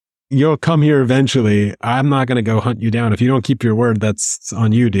 Like, you'll come here eventually. I'm not going to go hunt you down. If you don't keep your word, that's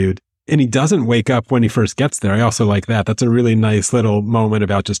on you, dude. And he doesn't wake up when he first gets there. I also like that. That's a really nice little moment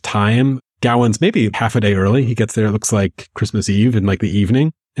about just time. Gowan's maybe half a day early. He gets there, it looks like Christmas Eve in like the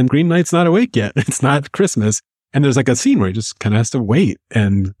evening. And Green Knight's not awake yet. It's not Christmas. And there's like a scene where he just kind of has to wait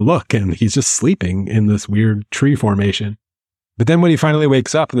and look, and he's just sleeping in this weird tree formation. But then when he finally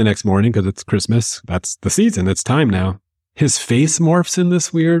wakes up the next morning, because it's Christmas, that's the season, it's time now, his face morphs in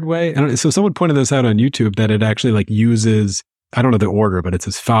this weird way. So someone pointed this out on YouTube, that it actually like uses, I don't know the order, but it's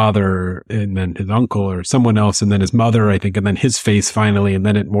his father and then his uncle or someone else, and then his mother, I think, and then his face finally, and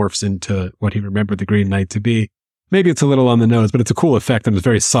then it morphs into what he remembered the Green Knight to be. Maybe it's a little on the nose, but it's a cool effect, and it's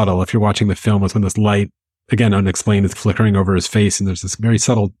very subtle. If you're watching the film, it's when this light, again, unexplained, is flickering over his face, and there's this very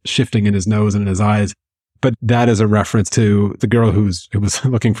subtle shifting in his nose and in his eyes. But that is a reference to the girl who was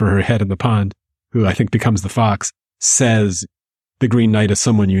looking for her head in the pond, who I think becomes the fox, says the Green Knight is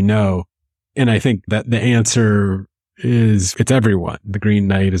someone you know. And I think that the answer is it's everyone. The Green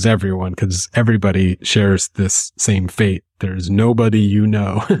Knight is everyone, because everybody shares this same fate. There's nobody you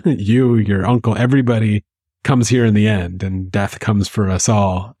know. You, your uncle, everybody comes here in the end, and death comes for us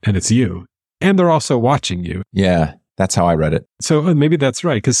all, and it's you. And they're also watching you. Yeah, that's how I read it. So maybe that's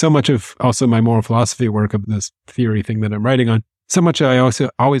right, because so much of also my moral philosophy work of this theory thing that I'm writing on, so much I also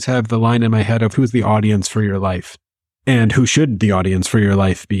always have the line in my head of who's the audience for your life, and who should the audience for your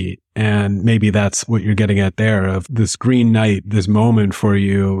life be. And maybe that's what you're getting at there, of this Green Knight, this moment for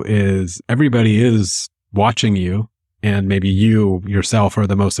you is everybody is watching you, and maybe you yourself are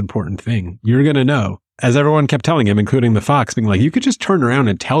the most important thing. You're going to know. As everyone kept telling him, including the fox, being like, you could just turn around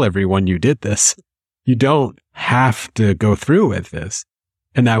and tell everyone you did this. You don't have to go through with this.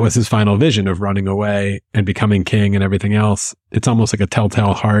 And that was his final vision of running away and becoming king and everything else. It's almost like a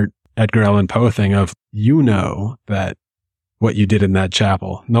Telltale Heart, Edgar Allan Poe thing of, that what you did in that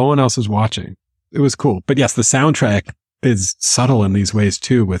chapel, no one else is watching. It was cool. But yes, the soundtrack is subtle in these ways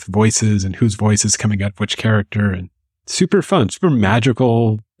too, with voices and whose voice is coming out of which character, and super fun, super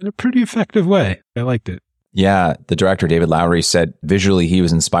magical in a pretty effective way. I liked it. Yeah, the director, David Lowery, said visually he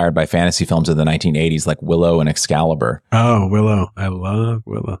was inspired by fantasy films of the 1980s like Willow and Excalibur. Oh, Willow. I love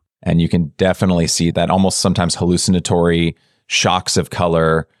Willow. And you can definitely see that almost sometimes hallucinatory shocks of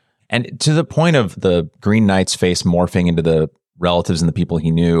color. And to the point of the Green Knight's face morphing into the relatives and the people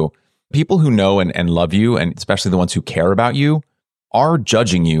he knew, people who know and love you, and especially the ones who care about you, are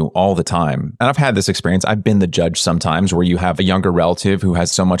judging you all the time. And I've had this experience. I've been the judge sometimes, where you have a younger relative who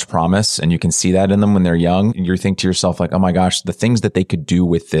has so much promise, and you can see that in them when they're young. And you think to yourself like, oh my gosh, the things that they could do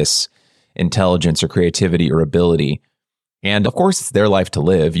with this intelligence or creativity or ability. And of course, it's their life to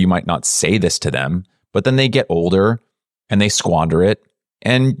live. You might not say this to them, but then they get older and they squander it,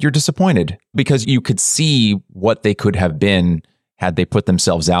 and you're disappointed because you could see what they could have been had they put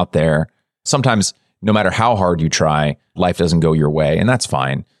themselves out there. Sometimes, no matter how hard you try, life doesn't go your way, and that's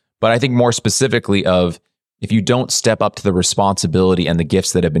fine. But I think more specifically of, if you don't step up to the responsibility and the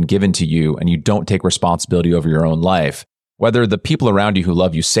gifts that have been given to you, and you don't take responsibility over your own life, whether the people around you who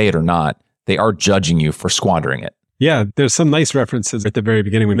love you say it or not, they are judging you for squandering it. Yeah, there's some nice references at the very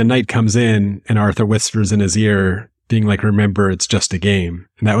beginning when the knight comes in and Arthur whispers in his ear, being like, remember, it's just a game.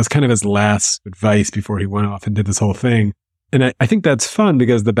 And that was kind of his last advice before he went off and did this whole thing. And I think that's fun,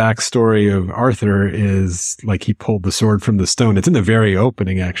 because the backstory of Arthur is like he pulled the sword from the stone. It's in the very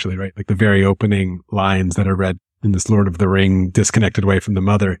opening, actually, right? Like the very opening lines that are read in this Lord of the Ring, disconnected away from the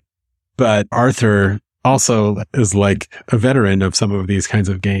mother. But Arthur also is like a veteran of some of these kinds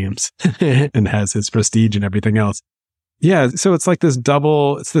of games and has his prestige and everything else. Yeah. So it's like this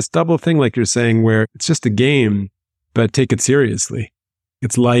double thing, like you're saying, where it's just a game, but take it seriously.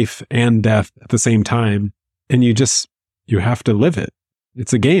 It's life and death at the same time. And you have to live it.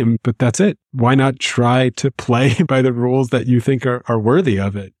 It's a game, but that's it. Why not try to play by the rules that you think are worthy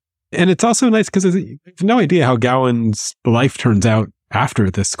of it? And it's also nice because you have no idea how Gowan's life turns out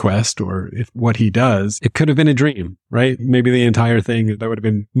after this quest or if what he does. It could have been a dream, right? Maybe the entire thing, that would have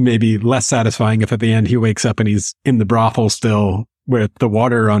been maybe less satisfying if at the end he wakes up and he's in the brothel still with the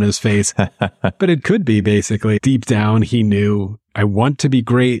water on his face. But it could be basically deep down, he knew, I want to be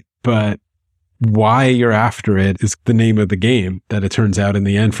great, but why you're after it is the name of the game that it turns out in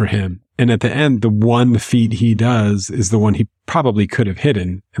the end for him. And at the end, the one feat he does is the one he probably could have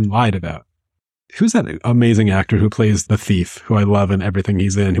hidden and lied about. Who's that amazing actor who plays the thief, who I love in everything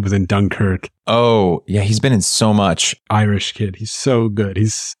he's in, who was in Dunkirk? Oh, yeah, he's been in so much. Irish kid. He's so good.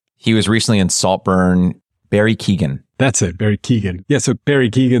 He was recently in Saltburn. Barry Keoghan. That's it, Barry Keoghan. Yeah, so Barry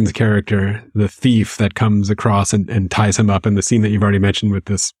Keoghan's character, the thief that comes across and ties him up in the scene that you've already mentioned with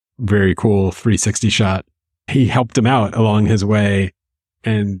this very cool 360 shot. He helped him out along his way,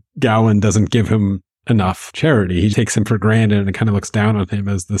 and Gowan doesn't give him enough charity. He takes him for granted and kind of looks down on him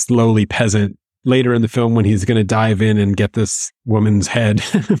as this lowly peasant. Later in the film, when he's going to dive in and get this woman's head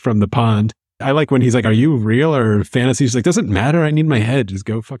from the pond, I like when he's like, are you real or fantasy? She's like, doesn't matter. I need my head. Just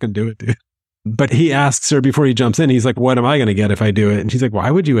go fucking do it, dude. But he asks her before he jumps in, he's like, what am I going to get if I do it? And she's like,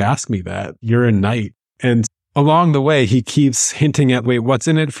 why would you ask me that? You're a knight. And along the way, he keeps hinting at, wait, what's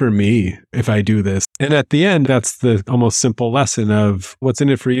in it for me if I do this? And at the end, that's the almost simple lesson of what's in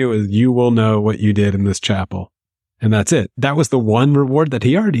it for you is you will know what you did in this chapel. And that's it. That was the one reward that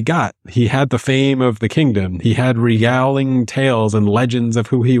he already got. He had the fame of the kingdom. He had regaling tales and legends of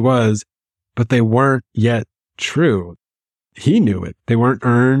who he was, but they weren't yet true. He knew it. They weren't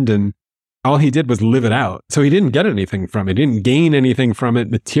earned, and all he did was live it out. So he didn't get anything from it. He didn't gain anything from it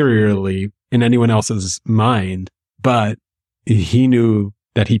materially in anyone else's mind, but he knew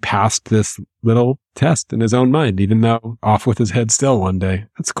that he passed this little test in his own mind, even though off with his head still one day.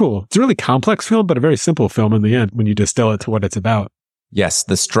 That's cool. It's a really complex film, but a very simple film in the end when you distill it to what it's about. Yes,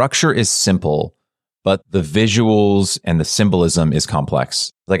 the structure is simple, but the visuals and the symbolism is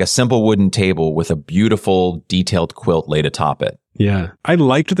complex. Like a simple wooden table with a beautiful, detailed quilt laid atop it. Yeah. I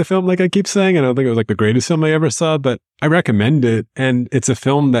liked the film, like I keep saying. I don't think it was like the greatest film I ever saw, but I recommend it. And it's a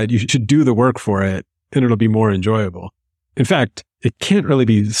film that you should do the work for it, and it'll be more enjoyable. In fact, it can't really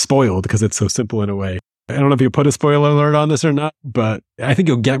be spoiled because it's so simple in a way. I don't know if you put a spoiler alert on this or not, but I think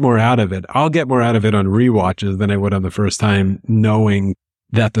you'll get more out of it. I'll get more out of it on rewatches than I would on the first time, knowing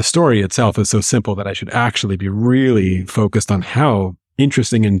that the story itself is so simple that I should actually be really focused on how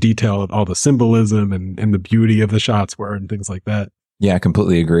interesting and detailed all the symbolism and the beauty of the shots were and things like that. Yeah, I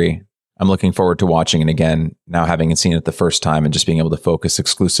completely agree. I'm looking forward to watching it again, now having seen it the first time and just being able to focus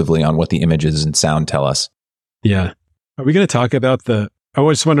exclusively on what the images and sound tell us. Yeah. Are we going to talk about I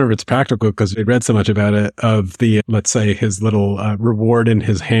always wonder if it's practical because we read so much about it, of let's say, his little reward in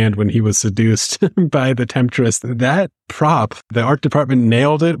his hand when he was seduced by the temptress. That prop, the art department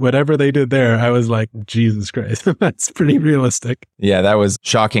nailed it. Whatever they did there, I was like, Jesus Christ, that's pretty realistic. Yeah, that was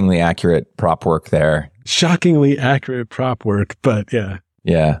shockingly accurate prop work there. Shockingly accurate prop work, but yeah.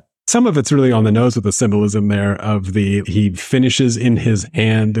 Yeah. Some of it's really on the nose with the symbolism there of he finishes in his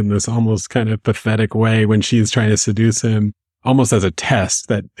hand in this almost kind of pathetic way when she's trying to seduce him, almost as a test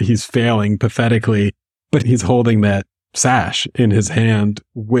that he's failing pathetically, but he's holding that sash in his hand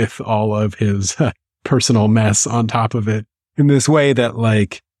with all of his personal mess on top of it in this way that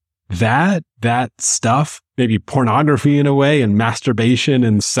like that stuff, maybe pornography in a way and masturbation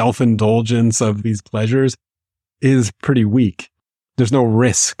and self-indulgence of these pleasures is pretty weak. There's no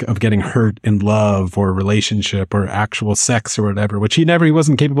risk of getting hurt in love or relationship or actual sex or whatever, which he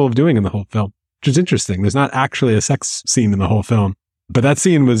wasn't capable of doing in the whole film, which is interesting. There's not actually a sex scene in the whole film, but that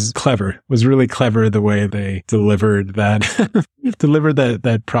scene was really clever the way they delivered that,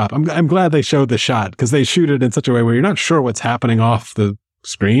 that prop. I'm glad they showed the shot because they shoot it in such a way where you're not sure what's happening off the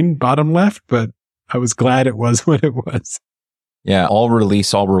screen, bottom left, but I was glad it was what it was. Yeah. All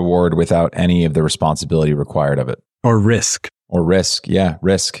release, all reward without any of the responsibility required of it. Or risk. Yeah,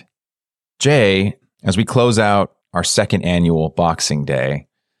 risk. Jay, as we close out our second annual Boxing Day,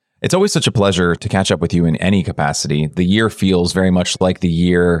 it's always such a pleasure to catch up with you in any capacity. The year feels very much like the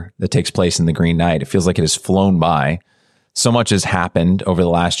year that takes place in The Green Knight. It feels like it has flown by. So much has happened over the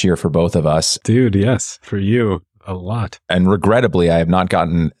last year for both of us. Dude, yes, for you, a lot. And regrettably, I have not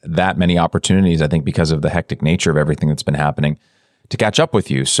gotten that many opportunities, I think, because of the hectic nature of everything that's been happening, to catch up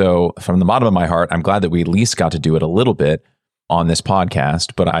with you. So from the bottom of my heart, I'm glad that we at least got to do it a little bit on this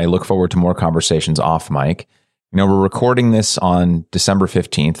podcast, but I look forward to more conversations off mic. You know, we're recording this on December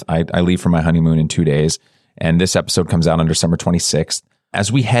 15th. I leave for my honeymoon in 2 days, and this episode comes out on December 26th.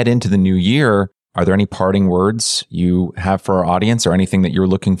 As we head into the new year, Are there any parting words you have for our audience or anything that you're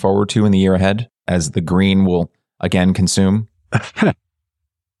looking forward to in the year ahead as the green will again consume?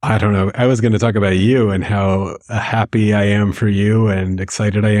 I don't know. I was going to talk about you and how happy I am for you and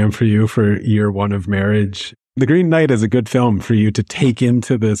excited I am for you for year one of marriage. The Green Knight is a good film for you to take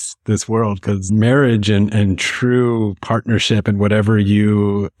into this world, because marriage and true partnership and whatever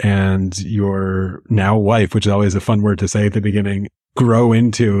you and your now wife, which is always a fun word to say at the beginning, grow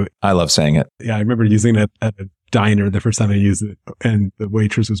into. I love saying it. Yeah, I remember using it at a diner the first time I used it, and the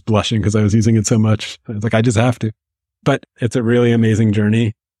waitress was blushing because I was using it so much. I was like, I just have to. But it's a really amazing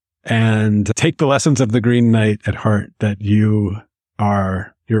journey. And take the lessons of the Green Knight at heart, that you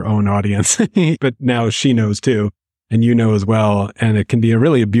are your own audience. But now she knows too, and you know as well. And it can be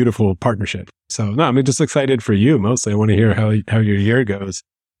a beautiful partnership. So no, I'm just excited for you mostly. I want to hear how your year goes.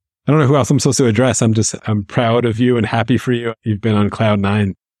 I don't know who else I'm supposed to address. I'm proud of you and happy for you. You've been on cloud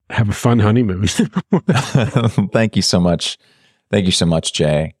nine. Have a fun honeymoon. Thank you so much. Thank you so much,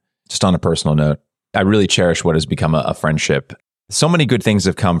 Jay. Just on a personal note, I really cherish what has become a friendship. So many good things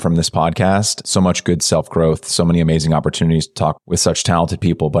have come from this podcast, so much good self-growth, so many amazing opportunities to talk with such talented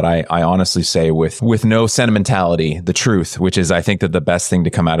people. But I honestly say with no sentimentality, the truth, which is I think that the best thing to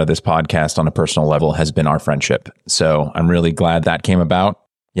come out of this podcast on a personal level has been our friendship. So I'm really glad that came about.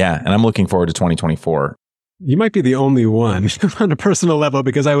 Yeah. And I'm looking forward to 2024. You might be the only one on a personal level,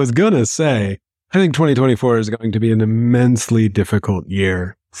 because I was going to say, I think 2024 is going to be an immensely difficult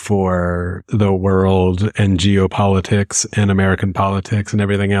year for the world and geopolitics and American politics and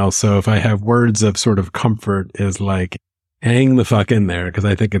everything else. So if I have words of sort of comfort, is like, hang the fuck in there, because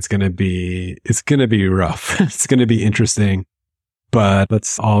I think it's going to be rough. It's going to be interesting, but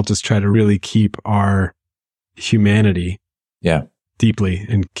let's all just try to really keep our humanity deeply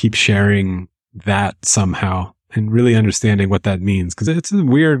and keep sharing that somehow and really understanding what that means, because it's a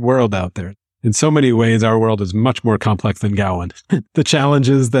weird world out there. In so many ways, our world is much more complex than Gowan. The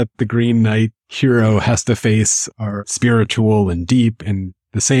challenges that the Green Knight hero has to face are spiritual and deep and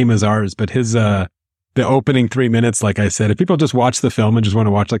the same as ours. But his, the opening 3 minutes, like I said, if people just watch the film and just want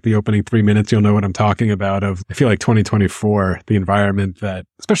to watch like the opening 3 minutes, you'll know what I'm talking about. I feel like 2024, the environment that,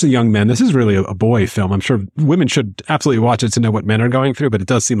 especially young men, this is really a boy film. I'm sure women should absolutely watch it to know what men are going through, but it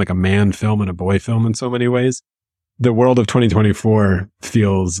does seem like a man film and a boy film in so many ways. The world of 2024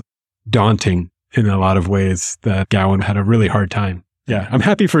 feels daunting in a lot of ways that Gowan had a really hard time. Yeah, I'm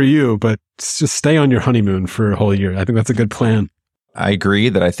happy for you, but just stay on your honeymoon for a whole year. I think that's a good plan. I agree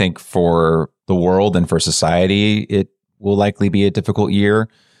that I think for the world and for society, it will likely be a difficult year.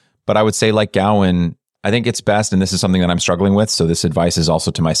 But I would say, like Gowan, I think it's best, and this is something that I'm struggling with, so this advice is also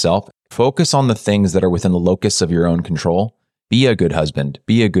to myself, focus on the things that are within the locus of your own control. Be a good husband,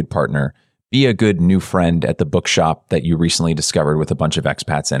 be a good partner, be a good new friend at the bookshop that you recently discovered with a bunch of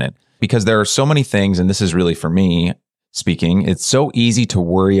expats in it. Because there are so many things, and this is really for me speaking, it's so easy to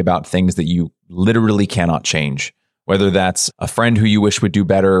worry about things that you literally cannot change. Whether that's a friend who you wish would do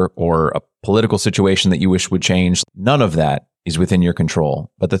better or a political situation that you wish would change, none of that is within your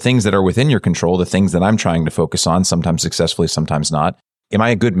control. But the things that are within your control, the things that I'm trying to focus on, sometimes successfully, sometimes not. Am I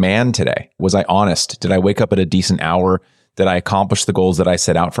a good man today? Was I honest? Did I wake up at a decent hour? Did I accomplish the goals that I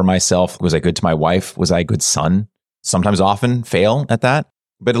set out for myself? Was I good to my wife? Was I a good son? Sometimes often fail at that.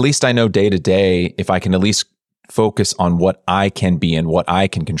 But at least I know day to day, if I can at least focus on what I can be and what I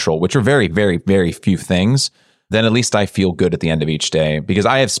can control, which are very, very, very few things, then at least I feel good at the end of each day, because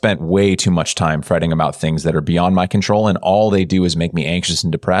I have spent way too much time fretting about things that are beyond my control, and all they do is make me anxious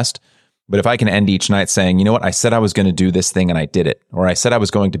and depressed. But if I can end each night saying, you know what, I said I was going to do this thing and I did it, or I said I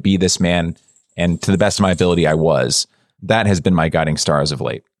was going to be this man, and to the best of my ability, I was, that has been my guiding star as of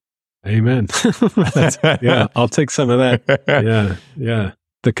late. Amen. Yeah, I'll take some of that. Yeah.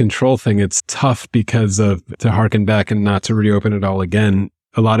 The control thing, it's tough because of, to harken back and not to reopen it all again,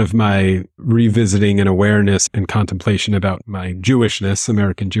 a lot of my revisiting and awareness and contemplation about my Jewishness,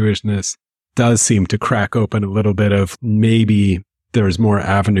 American Jewishness, does seem to crack open a little bit of maybe there's more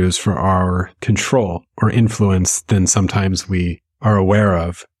avenues for our control or influence than sometimes we are aware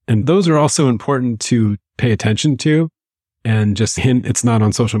of. And those are also important to pay attention to, and just hint, it's not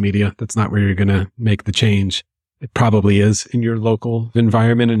on social media. That's not where you're going to make the change. It probably is in your local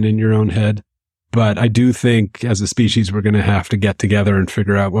environment and in your own head. But I do think as a species, we're going to have to get together and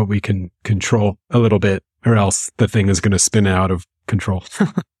figure out what we can control a little bit, or else the thing is going to spin out of control.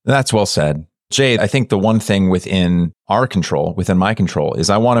 That's well said. Jay, I think the one thing within our control, within my control, is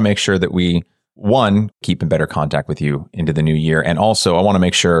I want to make sure that we, one, keep in better contact with you into the new year. And also I want to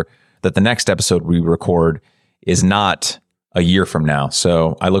make sure that the next episode we record is not a year from now.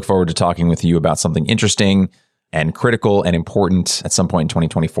 So I look forward to talking with you about something interesting, and critical and important at some point in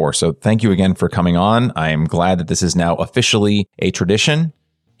 2024. So thank you again for coming on. I am glad that this is now officially a tradition,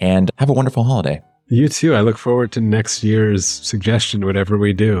 and have a wonderful holiday. You too. I look forward to next year's suggestion, whatever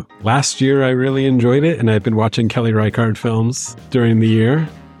we do. Last year, I really enjoyed it, and I've been watching Kelly Reichardt films during the year.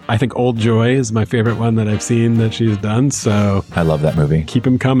 I think Old Joy is my favorite one that I've seen that she's done. So I love that movie. Keep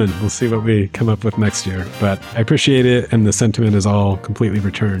them coming. We'll see what we come up with next year. But I appreciate it. And the sentiment is all completely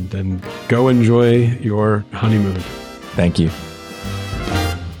returned. And go enjoy your honeymoon. Thank you.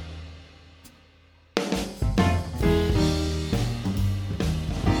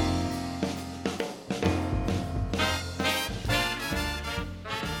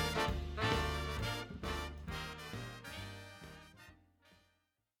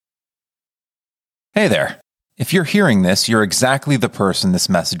 Hey there. If you're hearing this, you're exactly the person this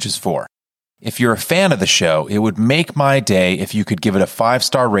message is for. If you're a fan of the show, it would make my day if you could give it a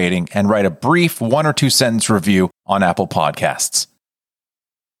 5-star rating and write a brief 1 or 2 sentence review on Apple Podcasts.